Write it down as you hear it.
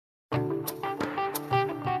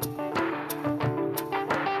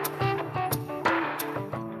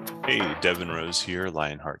Hey, Devin Rose here,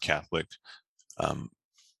 Lionheart Catholic. Um,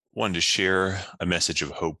 Wanted to share a message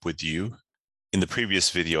of hope with you. In the previous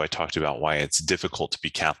video, I talked about why it's difficult to be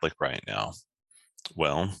Catholic right now.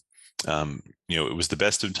 Well, it was the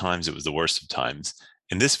best of times, it was the worst of times.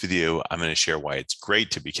 In this video, I'm going to share why it's great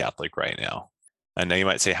to be Catholic right now. And now you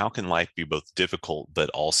might say, how can life be both difficult but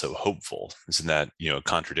also hopeful? Isn't that, a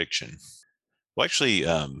contradiction? Well, actually,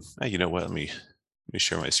 you know what? Let me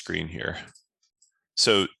share my screen here.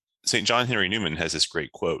 So St. John Henry Newman has this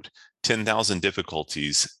great quote, 10,000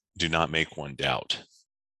 difficulties do not make one doubt.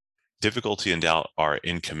 Difficulty and doubt are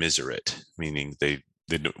incommiserate, meaning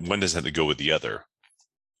one doesn't have to go with the other.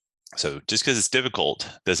 So just because it's difficult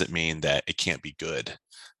doesn't mean that it can't be good,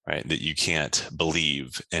 right? That you can't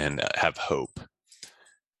believe and have hope.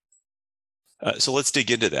 So let's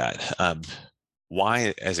dig into that.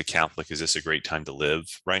 Why, as a Catholic, is this a great time to live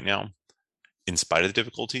right now? In spite of the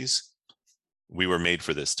difficulties, we were made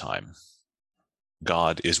for this time.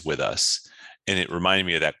 God is with us. And it reminded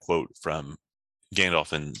me of that quote from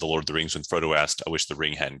Gandalf in The Lord of the Rings when Frodo asked, I wish the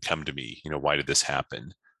ring hadn't come to me. Why did this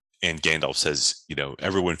happen? And Gandalf says,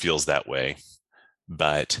 everyone feels that way,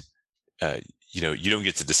 but, you don't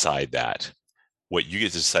get to decide that. What you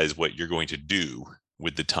get to decide is what you're going to do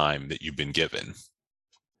with the time that you've been given.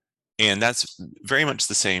 And that's very much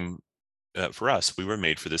the same for us. We were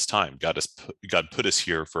made for this time. God put us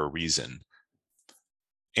here for a reason.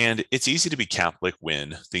 And it's easy to be Catholic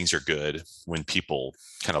when things are good, when people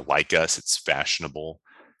kind of like us, it's fashionable.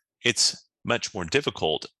 It's much more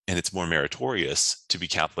difficult and it's more meritorious to be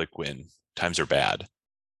Catholic when times are bad,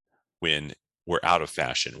 when we're out of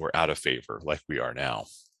fashion, we're out of favor like we are now.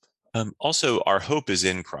 Also, our hope is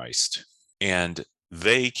in Christ, and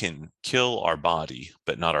they can kill our body,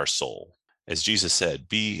 but not our soul. As Jesus said,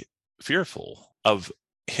 be fearful of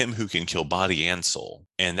him who can kill body and soul.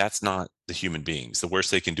 And that's not the human beings. The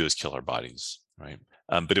worst they can do is kill our bodies, right?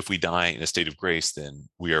 But if we die in a state of grace, then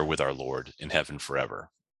we are with our Lord in heaven forever.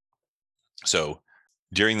 So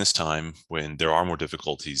during this time when there are more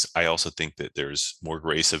difficulties, I also think that there's more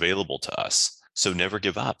grace available to us. So never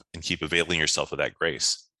give up and keep availing yourself of that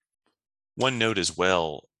grace. One note as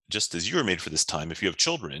well, just as you were made for this time, if you have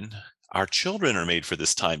children, our children are made for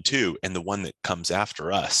this time too. And the one that comes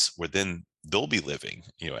after us, where then they'll be living,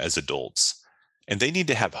 as adults. And they need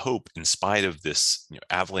to have hope in spite of this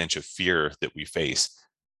avalanche of fear that we face.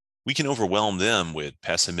 We can overwhelm them with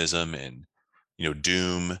pessimism and,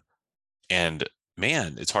 doom. And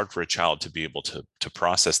man, it's hard for a child to be able to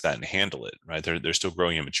process that and handle it, right? They're still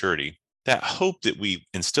growing in maturity. That hope that we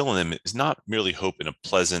instill in them is not merely hope in a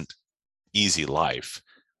pleasant, easy life.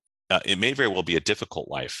 It may very well be a difficult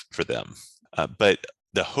life for them, but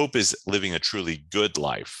the hope is living a truly good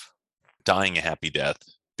life, dying a happy death,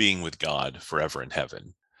 being with God forever in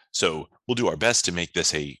heaven. So we'll do our best to make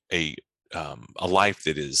this a life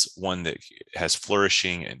that is one that has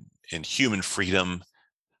flourishing and human freedom,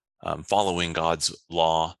 following God's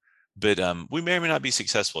law. But we may or may not be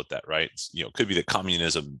successful at that, right? It could be that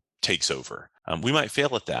communism takes over. We might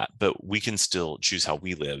fail at that, but we can still choose how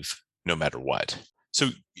we live no matter what. So,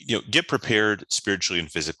 get prepared spiritually and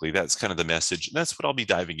physically. That's kind of the message. And that's what I'll be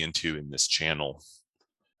diving into in this channel.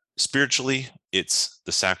 Spiritually, it's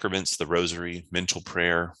the sacraments, the rosary, mental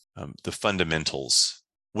prayer, the fundamentals.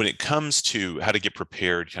 When it comes to how to get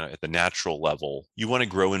prepared kind of at the natural level, you want to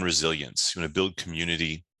grow in resilience. You want to build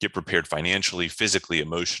community, get prepared financially, physically,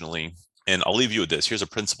 emotionally. And I'll leave you with this. Here's a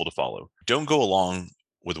principle to follow. Don't go along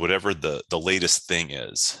with whatever the latest thing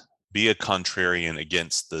is. Be a contrarian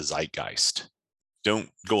against the zeitgeist.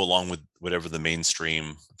 Don't go along with whatever the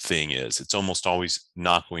mainstream thing is. It's almost always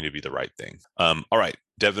not going to be the right thing. All right,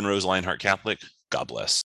 Devin Rose, Lionheart Catholic. God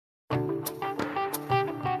bless.